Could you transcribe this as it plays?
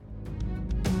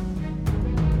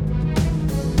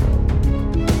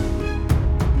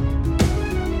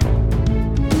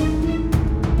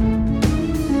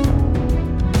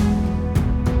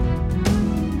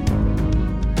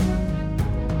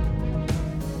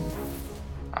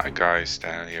Hi guys,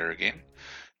 Daniel here again.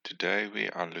 Today we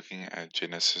are looking at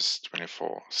Genesis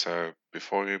 24. So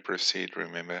before we proceed,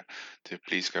 remember to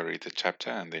please go read the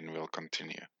chapter and then we'll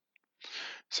continue.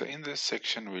 So in this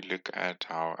section we look at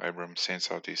how Abram sends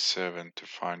out his servant to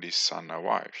find his son a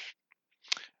wife.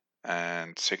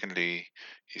 And secondly,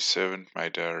 his servant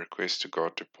made a request to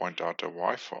God to point out a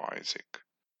wife for Isaac.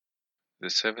 The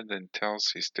servant then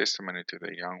tells his testimony to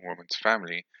the young woman's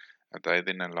family, and they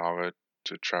then allow her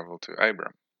to travel to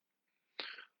Abram.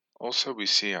 Also, we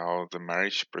see how the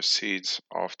marriage proceeds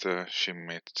after she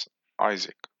met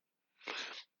Isaac.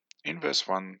 In verse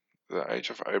 1, the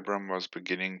age of Abram was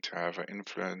beginning to have an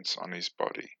influence on his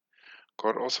body.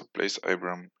 God also blessed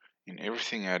Abram in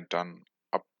everything he had done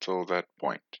up till that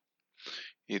point.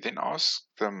 He then asked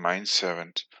the main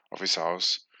servant of his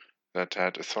house that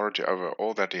had authority over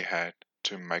all that he had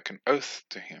to make an oath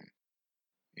to him.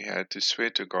 He had to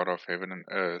swear to God of heaven and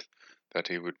earth that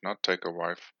he would not take a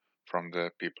wife from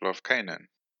the people of Canaan.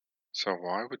 So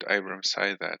why would Abram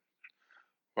say that?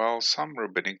 Well, some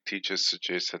rabbinic teachers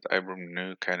suggest that Abram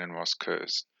knew Canaan was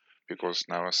cursed because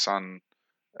Noah's son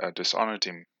dishonored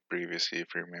him previously,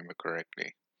 if you remember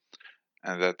correctly,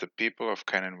 and that the people of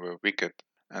Canaan were wicked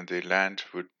and their land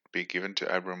would be given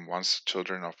to Abram once the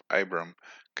children of Abram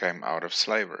came out of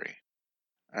slavery.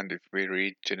 And if we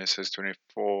read Genesis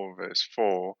 24, verse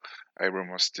 4, Abram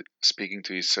was speaking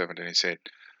to his servant and he said,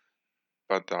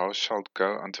 "But thou shalt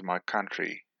go unto my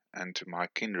country and to my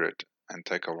kindred, and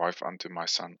take a wife unto my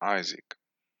son Isaac."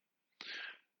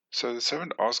 So the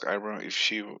servant asked Abram if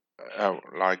she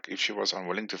was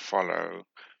unwilling to follow,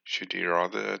 should he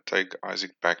rather take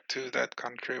Isaac back to that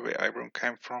country where Abram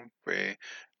came from, where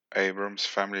Abram's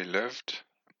family lived?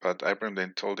 But Abram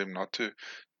then told him not to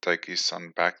take his son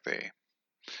back there.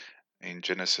 In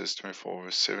Genesis 24,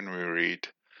 verse 7, we read,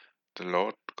 "The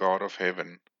Lord God of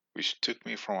heaven, which took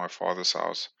me from my father's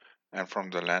house and from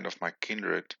the land of my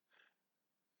kindred,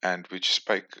 and which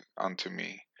spake unto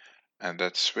me, and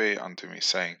that sware unto me,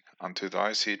 saying, Unto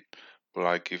thy seed will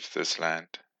I give this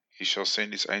land. He shall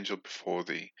send his angel before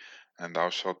thee, and thou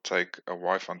shalt take a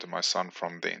wife unto my son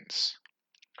from thence."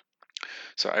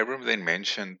 So Abram then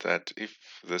mentioned that if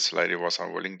this lady was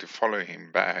unwilling to follow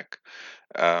him back,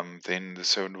 then the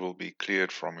servant will be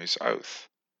cleared from his oath.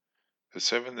 The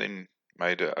servant then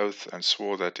made an oath and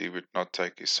swore that he would not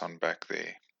take his son back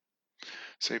there.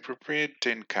 So he prepared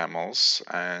 10 camels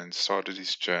and started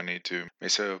his journey to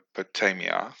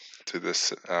Mesopotamia, to the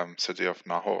city of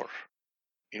Nahor.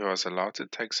 He was allowed to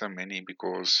take so many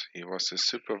because he was the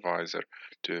supervisor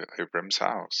to Abram's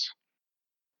house.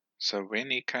 So when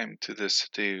he came to the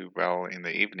city well in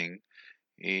the evening,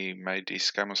 he made his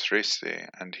camels rest there,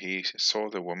 and he saw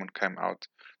the women came out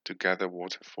to gather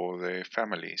water for their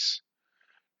families.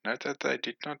 Note that they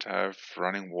did not have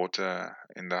running water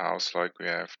in the house like we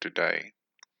have today.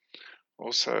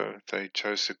 Also, they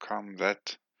chose to come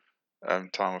that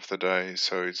time of the day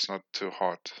so it's not too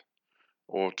hot,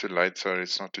 or too late so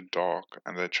it's not too dark,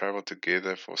 and they traveled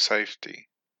together for safety.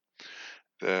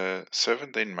 The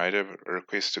servant then made a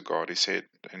request to God. He said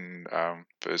in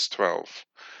verse 12,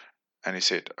 and he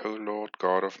said, "O Lord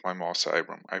God of my master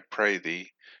Abram, I pray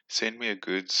thee, send me a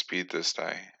good speed this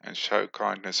day, and show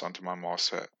kindness unto my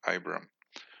master Abram.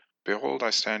 Behold, I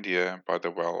stand here by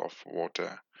the well of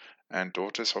water, and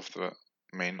daughters of the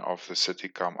men of the city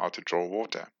come out to draw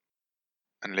water.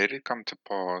 And let it come to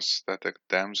pass that the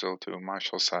damsel to whom I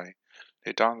shall say,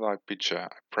 Lay down thy pitcher,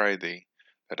 I pray thee,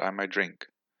 that I may drink.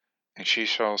 And she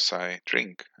shall say,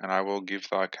 Drink, and I will give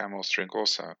thy camels drink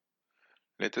also.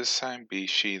 Let the same be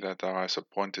she that thou hast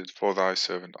appointed for thy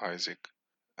servant Isaac.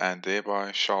 And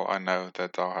thereby shall I know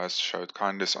that thou hast showed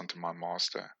kindness unto my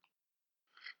master."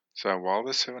 So while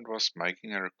the servant was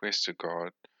making a request to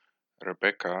God,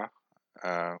 Rebekah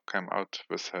came out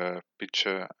with her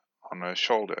pitcher on her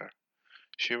shoulder.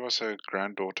 She was a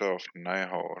granddaughter of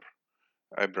Nahor,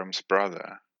 Abram's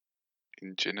brother.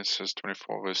 In Genesis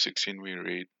 24, verse 16, we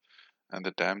read, "And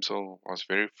the damsel was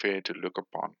very fair to look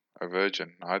upon, a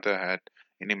virgin, neither had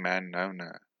any man known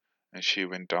her. And she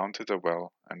went down to the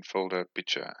well, and filled her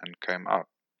pitcher, and came up.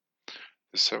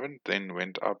 The servant then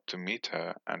went up to meet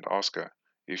her, and asked her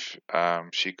if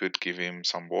she could give him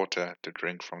some water to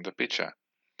drink from the pitcher.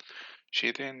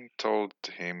 She then told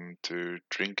him to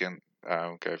drink and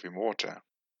gave him water.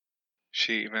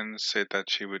 She even said that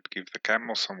she would give the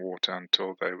camels some water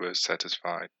until they were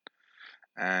satisfied.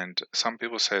 And some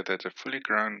people say that a fully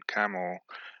grown camel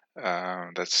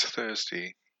that's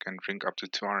thirsty can drink up to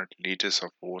 200 liters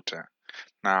of water.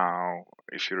 Now,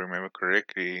 if you remember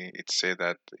correctly, it said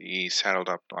that he saddled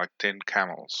up like 10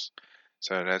 camels.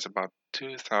 So that's about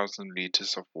 2,000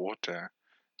 liters of water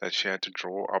that she had to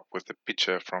draw up with a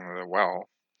pitcher from the well,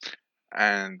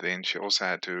 and then she also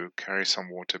had to carry some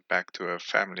water back to her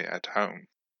family at home.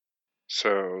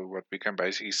 So, what we can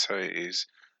basically say is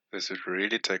this would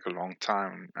really take a long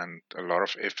time and a lot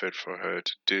of effort for her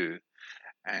to do,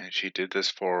 and she did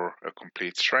this for a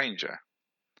complete stranger.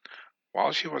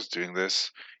 While she was doing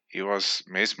this, he was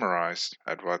mesmerized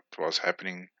at what was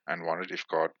happening and wondered if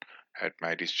God had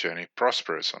made his journey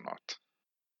prosperous or not.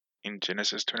 In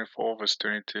Genesis 24, verse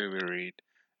 22, we read,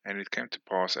 "And it came to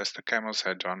pass, as the camels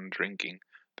had done drinking,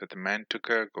 that the man took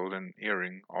a golden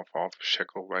earring of half a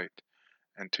shekel weight,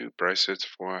 and 2 bracelets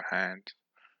for her hand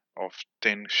of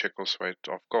 10 shekels weight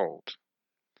of gold."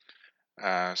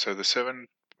 So the servant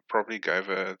probably gave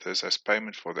her this as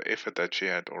payment for the effort that she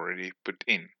had already put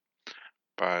in.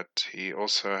 But he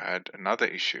also had another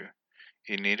issue.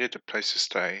 He needed a place to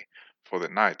stay for the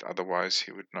night, otherwise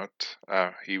he would not.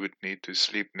 He would need to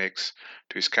sleep next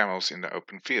to his camels in the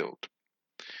open field.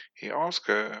 He asked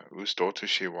her whose daughter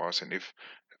she was and if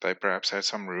they perhaps had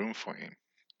some room for him.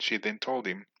 She then told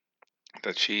him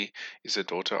that she is the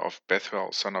daughter of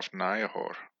Bethuel, son of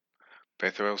Nahor,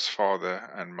 Bethuel's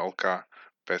father, and Milcah,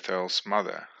 Bethuel's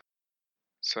mother.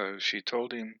 So she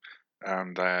told him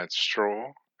they had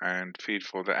straw and feed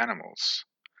for the animals.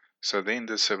 So then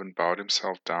the servant bowed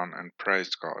himself down and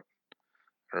praised God.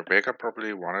 Rebecca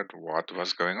probably wondered what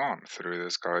was going on through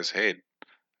this guy's head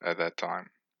at that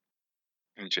time.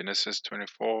 In Genesis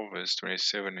 24, verse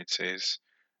 27, it says,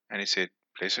 "And he said,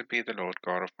 Blessed be the Lord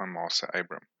God of my master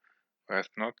Abram, who hath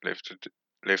not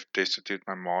left destitute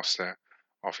my master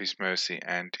of his mercy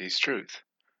and his truth.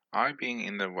 I being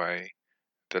in the way,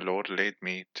 the Lord led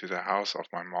me to the house of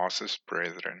my master's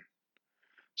brethren."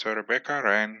 So Rebecca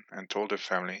ran and told her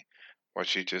family what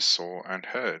she just saw and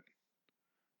heard.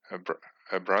 Her,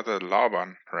 her brother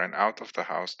Laban ran out of the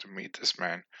house to meet this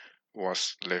man who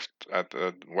was left at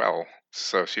the well.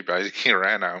 So she basically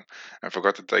ran home and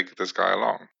forgot to take this guy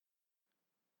along.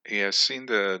 He has seen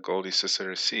the gold his sister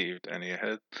received, and he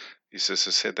heard his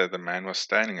sister said that the man was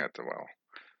standing at the well.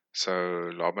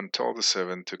 So Laban told the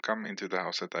servant to come into the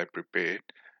house that they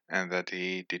prepared, and that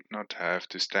he did not have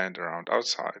to stand around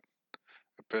outside.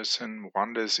 A person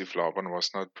wonders if Laban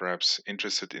was not perhaps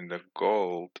interested in the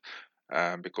gold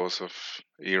because of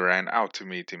he ran out to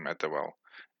meet him at the well,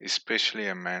 especially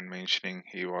a man mentioning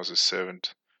he was a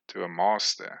servant to a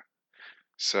master.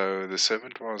 So the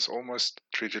servant was almost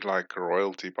treated like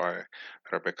royalty by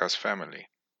Rebecca's family.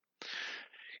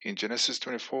 In Genesis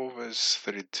 24, verse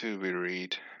 32, we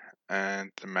read,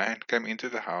 "And the man came into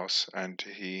the house, and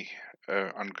he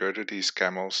ungirded his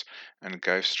camels, and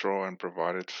gave straw and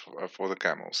provided for the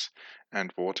camels,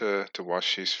 and water to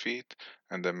wash his feet,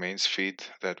 and the men's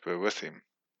feet that were with him."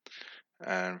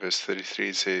 And verse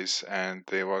 33 says, "And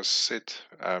there was set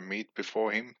meat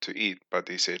before him to eat, but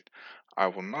he said, I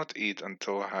will not eat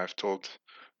until I have told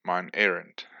mine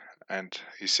errand. And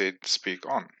he said, Speak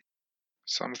on."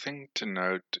 Something to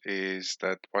note is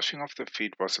that washing of the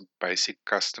feet was a basic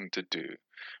custom to do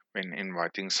when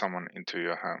inviting someone into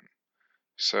your home.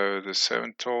 So the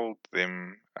servant told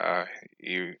them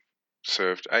he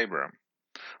served Abram.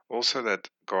 Also, that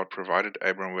God provided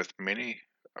Abram with many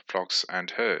flocks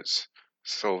and herds,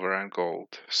 silver and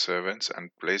gold, servants,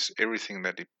 and blessed everything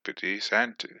that he put his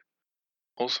hand to.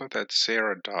 Also, that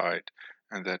Sarah died,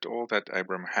 and that all that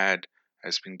Abram had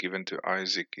has been given to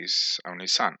Isaac, his only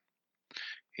son.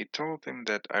 He told them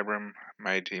that Abram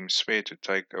made him swear to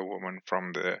take a woman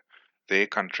from their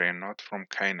country and not from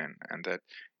Canaan, and that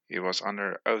he was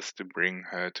under oath to bring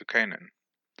her to Canaan.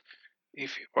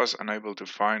 If he was unable to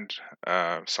find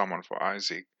someone for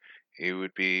Isaac, he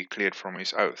would be cleared from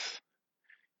his oath.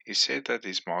 He said that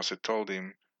his master told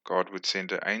him God would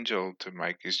send an angel to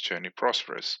make his journey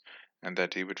prosperous, and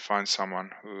that he would find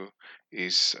someone who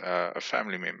is a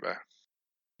family member.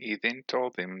 He then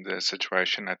told them the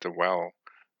situation at the well,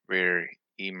 where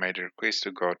he made a request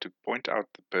to God to point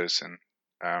out the person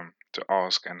to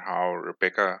ask, and how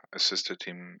Rebecca assisted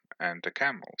him and the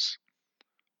camels.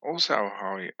 Also,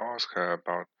 how he asked her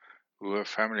about who her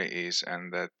family is,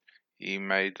 and that he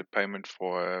made the payment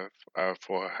for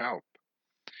her help.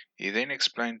 He then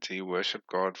explained he worshipped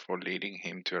God for leading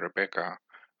him to Rebecca,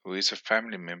 who is a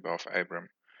family member of Abram,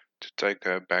 to take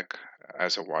her back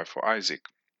as a wife for Isaac.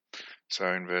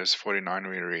 So in verse 49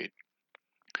 we read,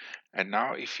 "And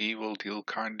now if ye will deal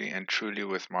kindly and truly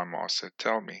with my master,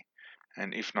 tell me,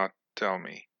 and if not, tell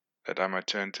me, that I may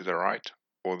turn to the right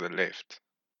or the left."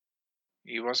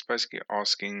 He was basically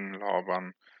asking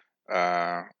Laban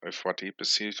if what he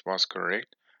perceived was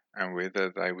correct, and whether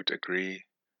they would agree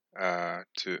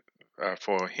to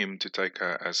for him to take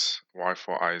her as wife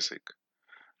for Isaac.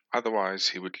 Otherwise,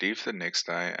 he would leave the next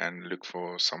day and look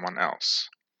for someone else.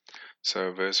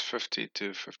 So, verse 50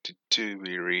 to 52,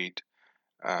 we read,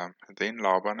 Then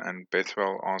Laban and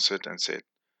Bethuel answered and said,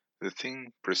 The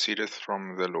thing proceedeth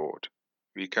from the Lord.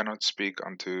 We cannot speak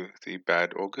unto thee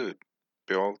bad or good.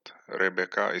 Behold,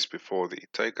 Rebekah is before thee.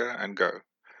 Take her and go,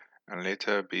 and let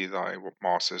her be thy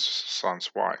master's son's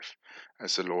wife,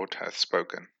 as the Lord hath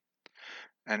spoken.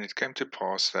 And it came to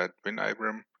pass that when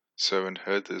Abram's servant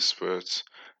heard these words,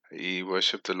 he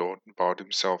worshipped the Lord and bowed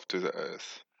himself to the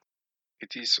earth.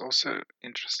 It is also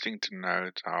interesting to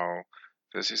note how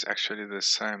this is actually the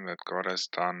same that God has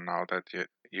done now that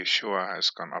Yeshua has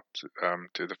gone up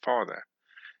to the Father.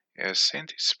 He has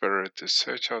sent His Spirit to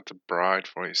search out the bride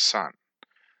for His Son.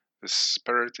 The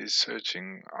Spirit is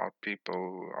searching out people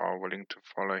who are willing to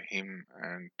follow Him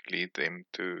and lead them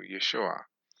to Yeshua.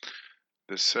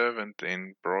 The servant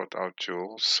then brought out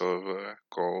jewels, silver,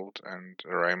 gold, and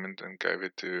raiment and gave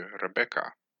it to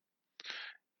Rebekah.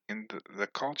 In the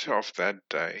culture of that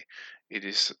day, it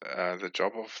is the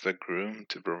job of the groom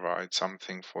to provide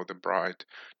something for the bride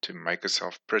to make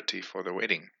herself pretty for the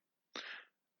wedding.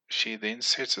 She then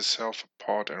sets herself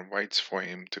apart and waits for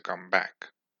him to come back.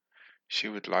 She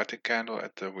would light a candle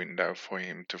at the window for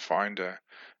him to find her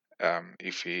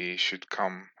if he should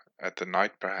come at the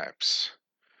night perhaps.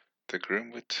 The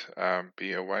groom would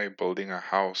be away building a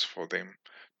house for them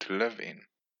to live in.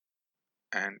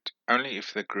 And only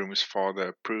if the groom's father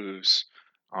approves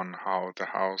on how the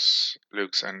house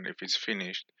looks and if it's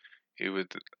finished,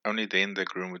 only then the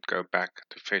groom would go back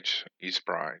to fetch his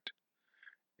bride.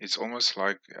 It's almost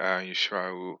like Yeshua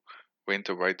who went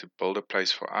away to build a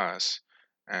place for us,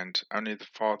 and only the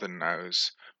Father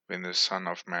knows when the Son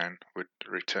of Man would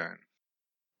return.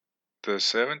 The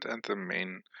servant and the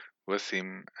men with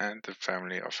him and the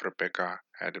family of Rebekah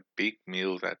had a big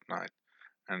meal that night,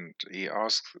 and he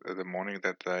asked the morning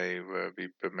that they were be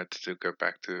permitted to go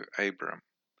back to Abram.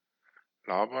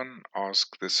 Laban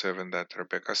asked the servant that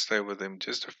Rebekah stay with him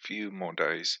just a few more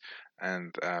days,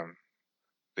 and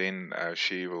then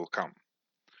she will come.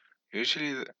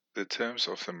 Usually, the terms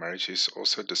of the marriage is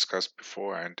also discussed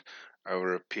beforehand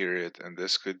over a period, and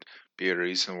this could be a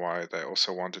reason why they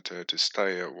also wanted her to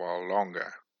stay a while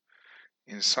longer.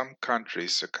 In some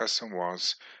countries, the custom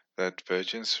was that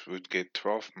virgins would get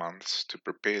 12 months to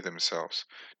prepare themselves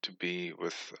to be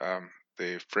with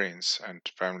their friends and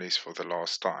families for the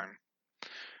last time.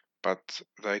 But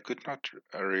they could not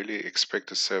really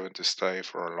expect a servant to stay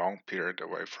for a long period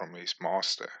away from his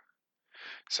master.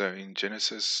 So in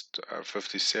Genesis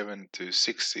 57 to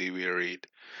 60, we read,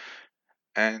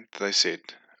 And they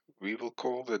said, We will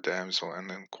call the damsel and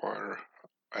inquire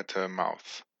at her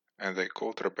mouth. And they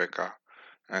called Rebekah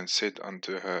and said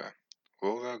unto her,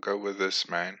 Wilt thou go with this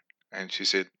man? And she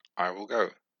said, I will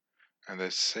go. And they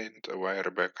sent away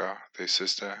Rebekah, their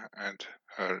sister, and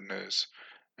her nurse,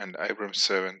 and Abram's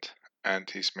servant, and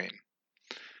his men.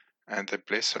 And they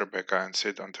blessed Rebekah and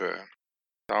said unto her,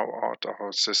 Thou art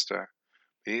our sister,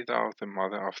 be thou the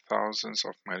mother of thousands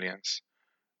of millions,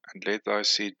 and let thy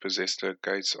seed possess the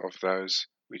gates of those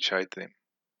which hate them.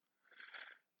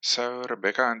 So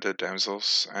Rebekah and the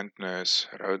damsels and nurse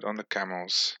rode on the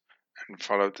camels, and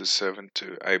followed the servant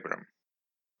to Abram.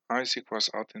 Isaac was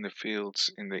out in the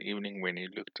fields in the evening when he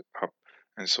looked up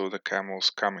and saw the camels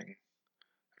coming.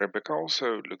 Rebekah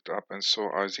also looked up and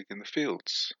saw Isaac in the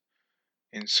fields.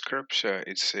 In scripture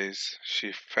it says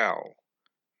she fell,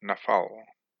 nafal,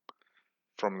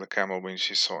 from the camel when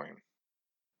she saw him.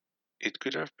 It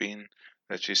could have been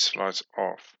that she slides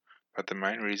off, but the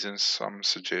main reason some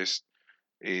suggest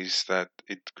is that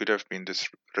it could have been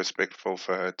disrespectful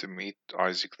for her to meet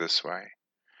Isaac this way.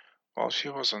 While she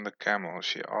was on the camel,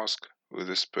 she asked who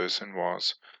this person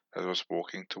was that was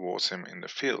walking towards him in the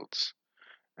fields,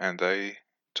 and they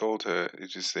told her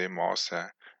it is their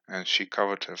master, and she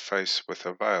covered her face with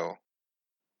a veil.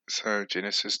 So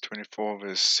Genesis 24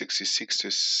 verse 66 to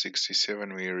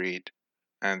 67 we read,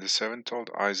 And the servant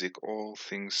told Isaac all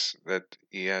things that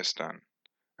he has done.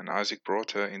 And Isaac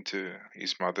brought her into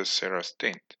his mother Sarah's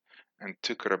tent, and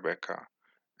took Rebekah,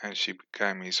 and she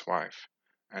became his wife,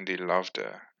 and he loved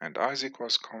her, and Isaac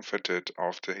was comforted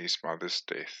after his mother's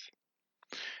death.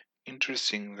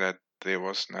 Interesting that there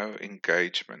was no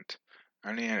engagement,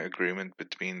 only an agreement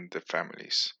between the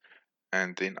families,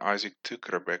 and then Isaac took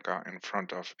Rebekah in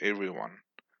front of everyone,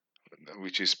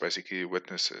 which is basically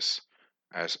witnesses,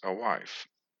 as a wife.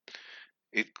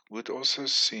 It would also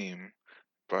seem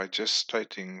by just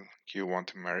stating you want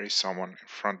to marry someone in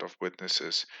front of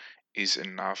witnesses is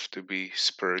enough to be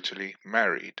spiritually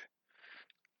married.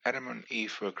 Adam and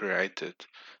Eve were created,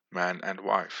 man and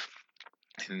wife,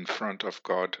 in front of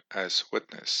God as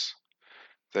witness.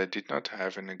 They did not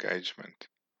have an engagement.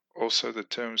 Also, the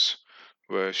terms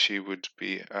were she would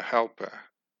be a helper.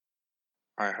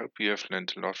 I hope you have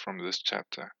learned a lot from this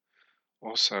chapter.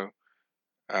 Also,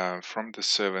 from the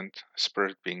servant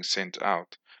spirit being sent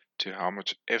out to how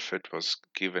much effort was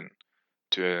given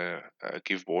to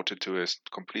give water to a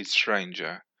complete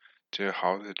stranger, to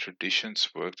how the traditions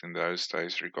worked in those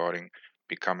days regarding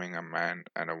becoming a man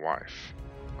and a wife.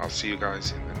 I'll see you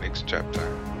guys in the next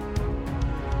chapter.